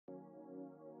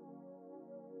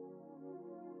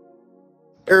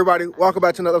Everybody, welcome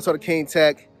back to another episode of King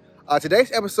Tech.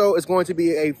 Today's episode is going to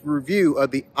be a review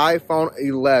of the iPhone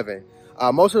 11.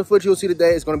 Most of the footage you'll see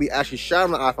today is going to be actually shot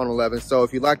on the iPhone 11. So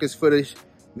if you like this footage,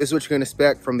 this is what you can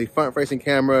expect from the front-facing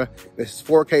camera. This is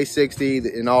 4K 60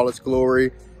 in all its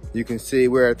glory. You can see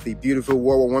we're at the beautiful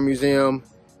World War I Museum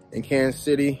in Kansas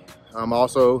City.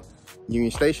 Also, Union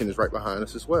Station is right behind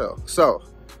us as well. So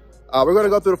we're going to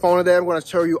go through the phone today. I'm going to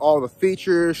show you all the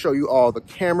features, show you all the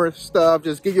camera stuff,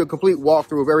 just give you a complete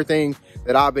walkthrough of everything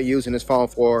that I've been using this phone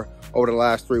for over the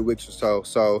last 3 weeks or so.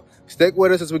 So stick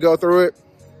with us as we go through it.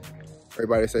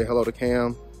 Everybody say hello to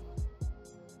Cam.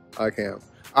 Hi, Cam.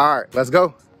 All right, let's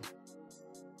go.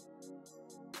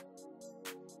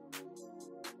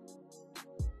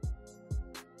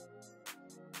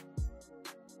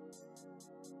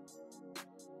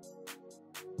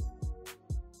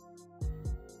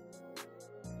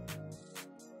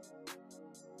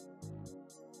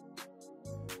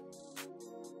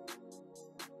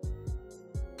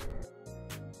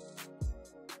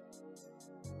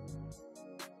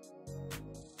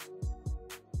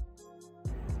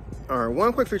 All right,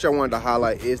 one quick feature I wanted to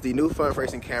highlight is the new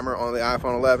front-facing camera on the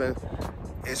iPhone 11.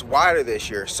 It's wider this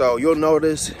year, so you'll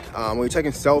notice when you're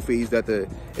taking selfies that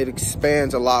it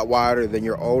expands a lot wider than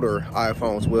your older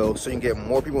iPhones will, so you can get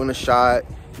more people in the shot.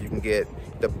 You can get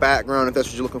the background if that's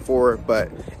what you're looking for,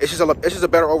 but it's just a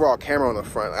better overall camera on the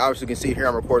front. Obviously, you can see here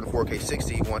I'm recording 4K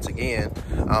 60 once again,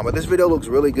 but this video looks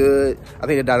really good. I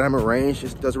think the dynamic range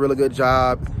does a really good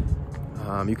job.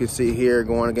 You can see here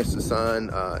going against the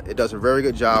sun, it does a very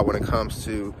good job when it comes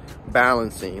to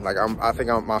balancing. Like I think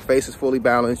my face is fully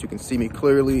balanced. You can see me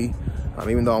clearly,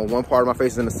 even though one part of my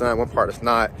face is in the sun, one part is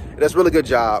not. It does a really good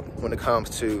job when it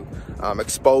comes to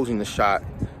exposing the shot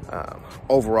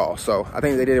overall. So I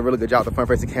think they did a really good job with the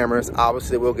front-facing cameras.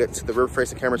 Obviously, we'll get to the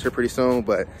rear-facing cameras here pretty soon,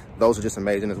 but those are just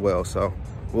amazing as well. So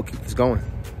we'll keep this going.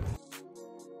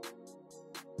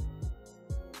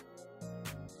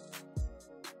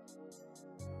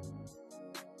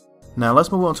 Now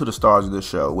let's move on to the stars of this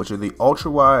show, which are the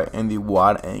ultra wide and the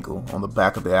wide angle on the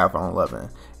back of the iPhone 11.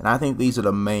 And I think these are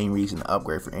the main reason to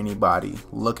upgrade for anybody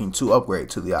looking to upgrade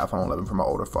to the iPhone 11 from an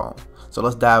older phone. So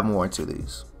let's dive more into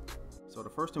these. So the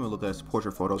first thing we look at is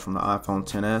portrait photos from the iPhone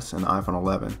XS and the iPhone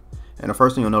 11. And the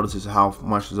first thing you'll notice is how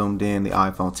much zoomed in the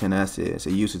iPhone XS is.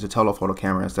 It uses a telephoto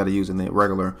camera instead of using the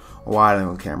regular wide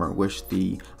angle camera, which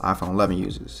the iPhone 11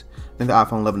 uses. I think the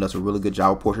iPhone 11 does a really good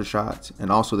job with portrait shots,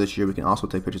 and also this year we can also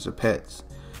take pictures of pets.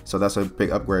 So that's a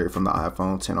big upgrade from the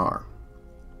iPhone XR.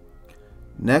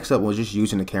 Next up was just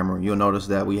using the camera. You'll notice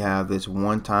that we have this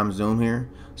one-time zoom here.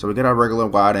 So we get our regular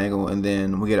wide angle, and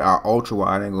then we get our ultra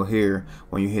wide angle here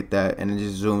when you hit that, and it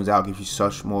just zooms out, gives you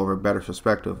such more of a better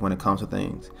perspective when it comes to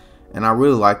things. And I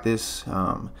really like this.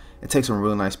 It takes some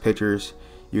really nice pictures.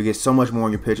 You get so much more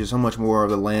in your pictures, so much more of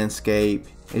the landscape.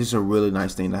 It's just a really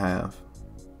nice thing to have.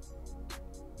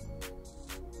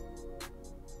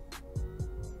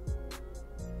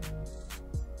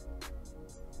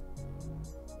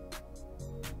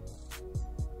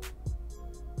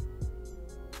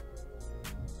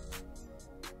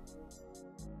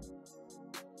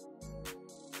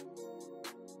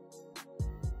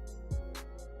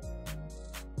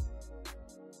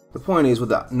 The point is, with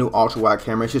the new ultra wide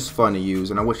camera, it's just fun to use,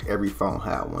 and I wish every phone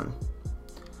had one.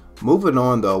 Moving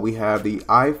on though, we have the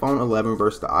iPhone 11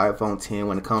 versus the iPhone 10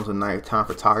 when it comes to nighttime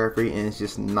photography, and it's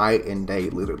just night and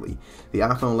day literally. The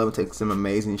iPhone 11 takes some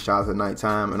amazing shots at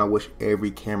nighttime, and I wish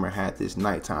every camera had this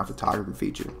nighttime photography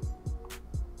feature.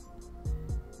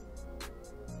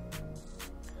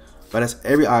 But as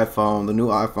every iPhone, the new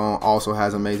iPhone also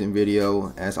has amazing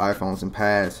video as iPhones in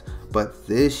past, but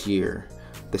this year,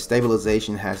 the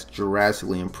stabilization has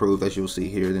drastically improved, as you'll see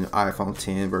here, than the iPhone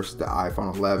 10 versus the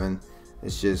iPhone 11.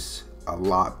 It's just a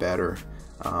lot better.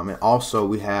 And also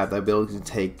we have the ability to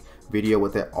take video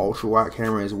with that ultra wide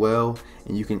camera as well,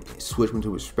 and you can switch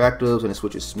between perspectives, and it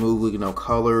switches smoothly, no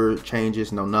color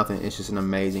changes, no nothing. It's just an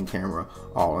amazing camera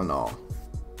all in all.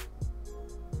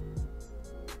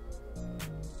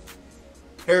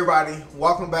 Hey everybody,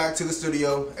 welcome back to the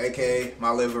studio, aka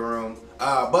my living room.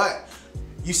 But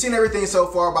you've seen everything so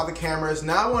far about the cameras.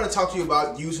 Now I want to talk to you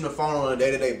about using the phone on a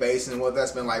day-to-day basis and what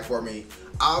that's been like for me.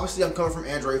 Obviously, I'm coming from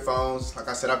Android phones. Like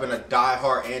I said, I've been a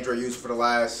die-hard Android user for the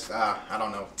last, I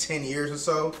don't know, 10 years or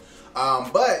so.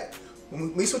 But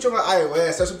when we switch over to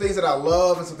iOS, there's some things that I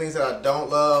love and some things that I don't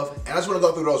love. And I just want to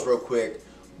go through those real quick.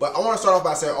 But I want to start off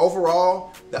by saying,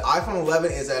 overall, the iPhone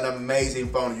 11 is an amazing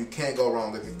phone. You can't go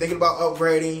wrong. If you're thinking about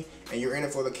upgrading and you're in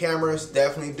it for the cameras,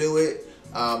 definitely do it.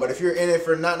 But if you're in it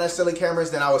for not necessarily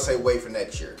cameras, then I would say wait for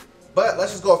next year. But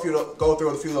let's just go through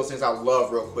a few of those things I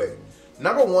love real quick.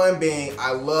 Number one being,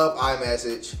 I love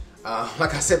iMessage.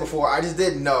 Like I said before, I just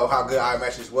didn't know how good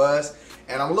iMessage was.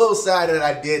 And I'm a little sad that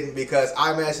I didn't, because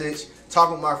iMessage,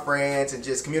 talking with my friends and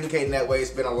just communicating that way,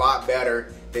 has been a lot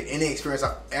better than any experience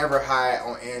I've ever had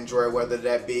on Android, whether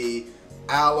that be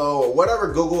Allo or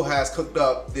whatever Google has cooked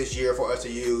up this year for us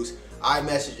to use.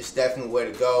 iMessage is definitely the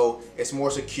way to go. It's more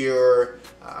secure.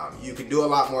 You can do a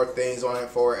lot more things on it,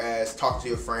 for as talking to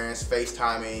your friends,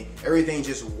 FaceTiming. Everything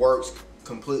just works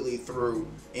completely through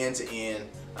end to end.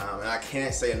 And I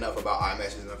can't say enough about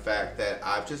iMessage and the fact that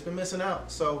I've just been missing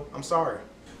out. So I'm sorry.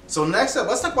 So next up,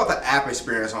 let's talk about the app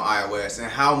experience on iOS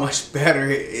and how much better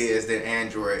it is than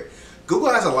Android.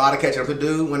 Google has a lot of catching up to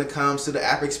do when it comes to the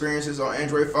app experiences on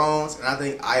Android phones, and I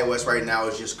think iOS right now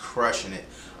is just crushing it.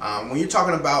 When you're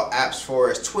talking about apps for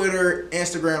as Twitter,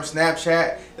 Instagram,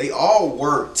 Snapchat, they all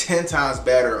work 10 times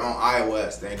better on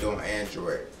iOS than they do on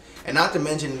Android. And not to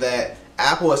mention that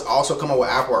Apple has also come up with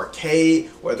Apple Arcade,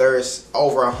 where there's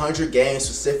over 100 games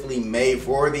specifically made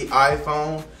for the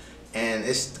iPhone, and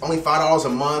it's only $5 a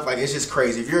month. Like, it's just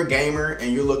crazy. If you're a gamer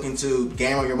and you're looking to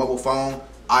game on your mobile phone,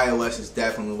 iOS is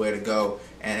definitely the way to go,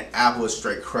 and Apple is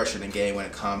straight crushing the game when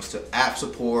it comes to app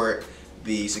support,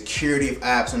 the security of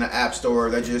apps in the App Store.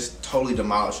 They're just totally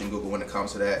demolishing Google when it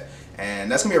comes to that,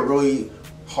 and that's gonna be a really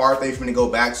hard thing for me to go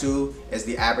back to, is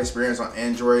the app experience on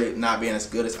Android not being as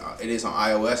good as it is on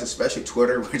iOS, especially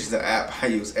Twitter, which is the app I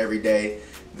use every day.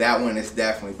 That one is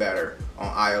definitely better on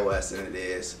iOS than it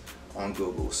is on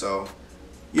Google. So,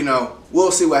 you know, we'll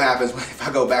see what happens if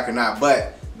I go back or not,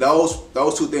 but those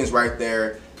two things right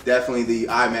there, definitely the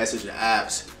iMessage and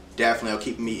apps, definitely are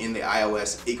keeping me in the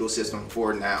iOS ecosystem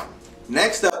for now.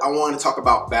 Next up, I want to talk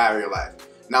about battery life.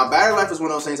 Now, battery life is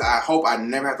one of those things I hope I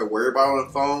never have to worry about on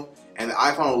the phone, and the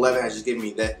iPhone 11 has just given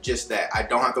me just that. I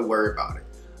don't have to worry about it.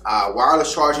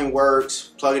 Wireless charging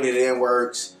works, plugging it in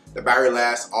works, the battery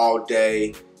lasts all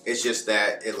day. It's just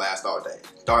that it lasts all day.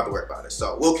 Don't have to worry about it,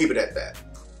 so we'll keep it at that.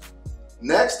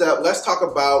 Next up, let's talk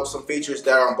about some features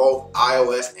that are on both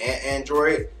iOS and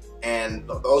Android, and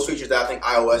those features that I think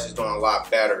iOS is doing a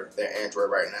lot better than Android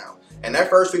right now. And that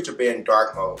first feature being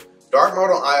dark mode. Dark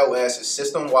mode on iOS is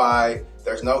system-wide.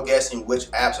 There's no guessing which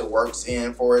apps it works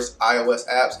in for its iOS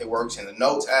apps. It works in the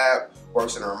Notes app,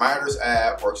 works in the Reminders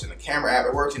app, works in the Camera app.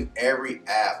 It works in every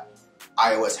app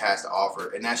iOS has to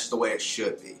offer, and that's just the way it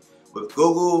should be. With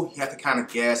Google, you have to kind of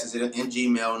guess. Is it in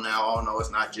Gmail now? Oh no,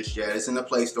 it's not just yet. It's in the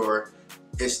Play Store.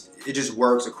 It just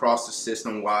works across the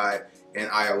system-wide in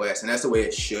iOS, and that's the way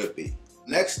it should be.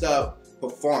 Next up,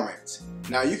 performance.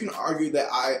 Now, you can argue that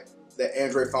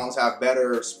Android phones have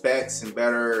better specs and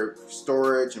better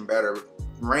storage and better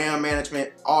RAM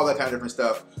management, all that kind of different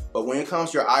stuff. But when it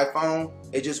comes to your iPhone,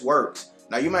 it just works.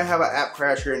 Now, you might have an app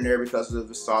crash here and there because of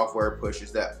the software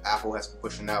pushes that Apple has been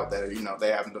pushing out that, you know, they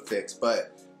having to fix.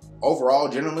 But overall,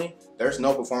 generally, there's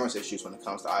no performance issues when it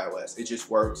comes to iOS. It just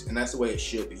works, and that's the way it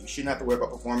should be. You shouldn't have to worry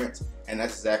about performance, and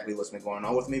that's exactly what's been going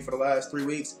on with me for the last 3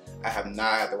 weeks. I have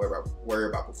not had to worry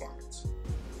about performance.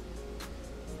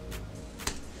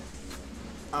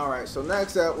 All right, so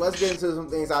next up, let's get into some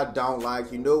things I don't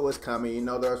like. You knew it was coming. You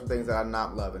know there are some things that I'm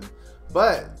not loving.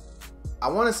 But I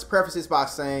want to preface this by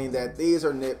saying that these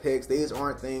are nitpicks. These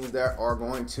aren't things that are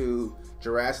going to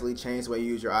drastically change the way you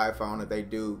use your iPhone if they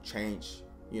do change,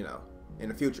 you know, in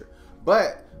the future.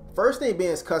 But first thing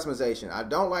being is customization. I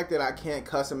don't like that I can't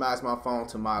customize my phone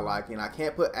to my liking. I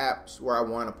can't put apps where I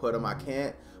want to put them. I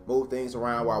can't move things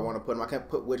around where I want to put them. I can't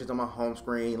put widgets on my home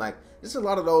screen. Like, there's a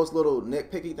lot of those little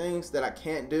nitpicky things that I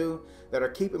can't do that are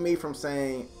keeping me from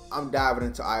saying I'm diving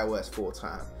into iOS full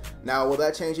time. Now, will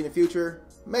that change in the future?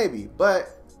 Maybe,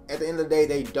 but at the end of the day,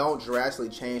 they don't drastically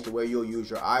change the way you'll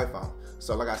use your iPhone.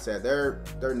 So like I said, they're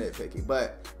nitpicky,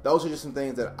 but those are just some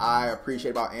things that I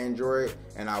appreciate about Android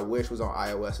and I wish was on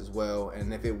iOS as well.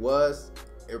 And if it was,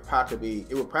 it would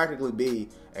practically be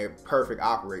a perfect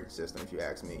operating system if you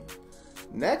ask me.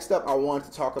 Next up, I wanted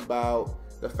to talk about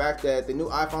the fact that the new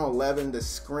iPhone 11, the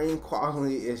screen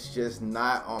quality is just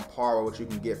not on par with what you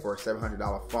can get for a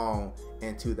 $700 phone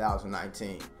in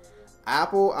 2019.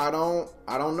 Apple, I don't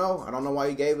know. I don't know why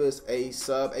you gave us a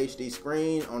sub HD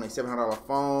screen on a $700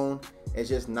 phone. It's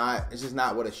just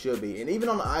not what it should be. And even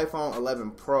on the iPhone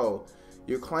 11 Pro,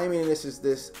 you're claiming this is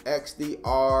this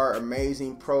XDR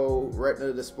amazing Pro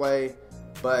Retina display,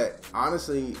 but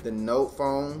honestly, the Note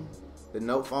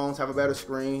phones have a better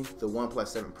screen. The OnePlus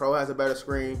 7 Pro has a better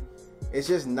screen. It's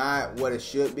just not what it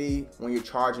should be when you're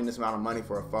charging this amount of money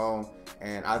for a phone.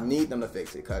 And I need them to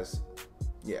fix it, because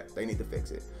yeah, they need to fix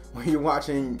it. When you're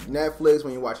watching Netflix,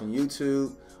 when you're watching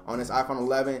YouTube on this iPhone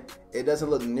 11, it doesn't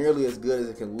look nearly as good as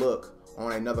it can look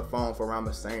on another phone for around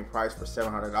the same price for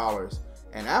 $700.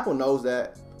 And Apple knows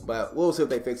that. but we'll see if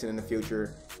they fix it in the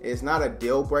future. It's not a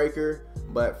deal breaker,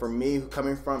 but for me,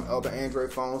 coming from other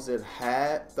Android phones that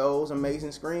had those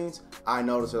amazing screens, I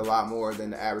noticed it a lot more than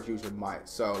the average user might.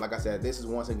 So like I said, this is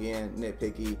once again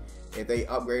nitpicky. If they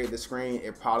upgraded the screen,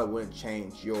 it probably wouldn't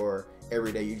change your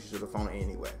everyday usage of the phone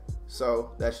anyway.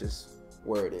 So that's just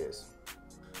where it is.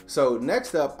 So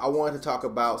next up, I wanted to talk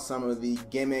about some of the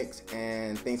gimmicks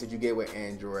and things that you get with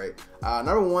Android.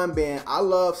 Number one being, I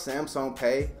love Samsung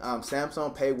Pay.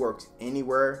 Samsung Pay works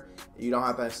anywhere. You don't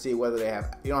have to see whether they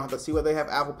have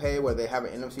Apple Pay, whether they have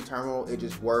an NFC terminal. It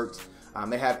just works.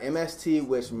 They have MST,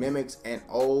 which mimics an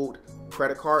old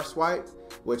credit card swipe,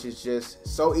 which is just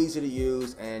so easy to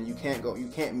use, and you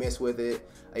can't miss with it.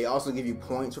 They also give you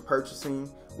points for purchasing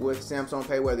with Samsung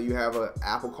Pay, whether you have an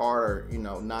Apple card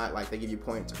or not. Like, they give you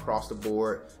points across the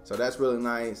board, so that's really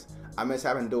nice. I miss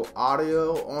having dual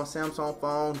audio on Samsung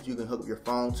phones. You can hook up your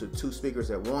phone to 2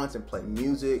 speakers at once and play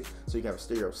music, so you can have a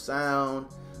stereo sound.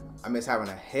 I miss having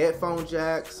a headphone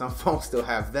jack. Some phones still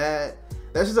have that.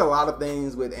 There's just a lot of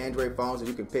things with Android phones that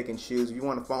you can pick and choose. If you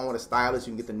want a phone with a stylus,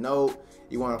 you can get the Note.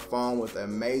 You want a phone with an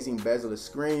amazing bezel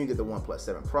screen, you get the OnePlus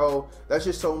 7 Pro. There's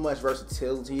just so much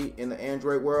versatility in the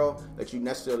Android world that you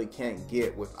necessarily can't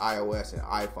get with iOS and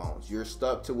iPhones. You're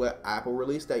stuck to what Apple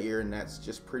released that year, and that's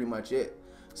just pretty much it.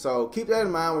 So keep that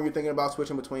in mind when you're thinking about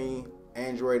switching between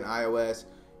Android and iOS.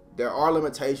 There are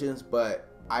limitations, but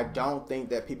I don't think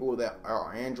that people that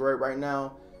are Android right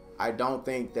now, I don't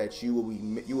think that you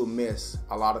will miss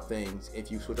a lot of things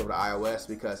if you switch over to iOS,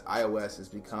 because iOS has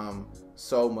become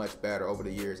so much better over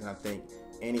the years, and I think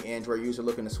any Android user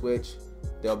looking to switch,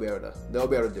 they'll be able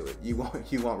to do it. You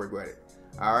won't regret it.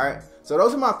 All right. So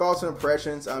those are my thoughts and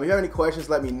impressions. If you have any questions,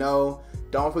 let me know.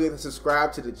 Don't forget to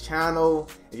subscribe to the channel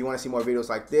if you want to see more videos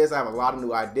like this. I have a lot of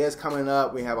new ideas coming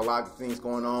up. We have a lot of things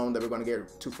going on that we're going to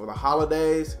get to for the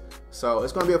holidays. So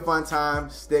it's going to be a fun time.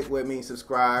 Stick with me,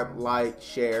 subscribe, like,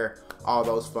 share, all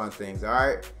those fun things. All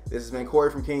right. This has been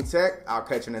Corey from King Tech. I'll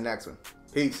catch you in the next one.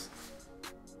 Peace.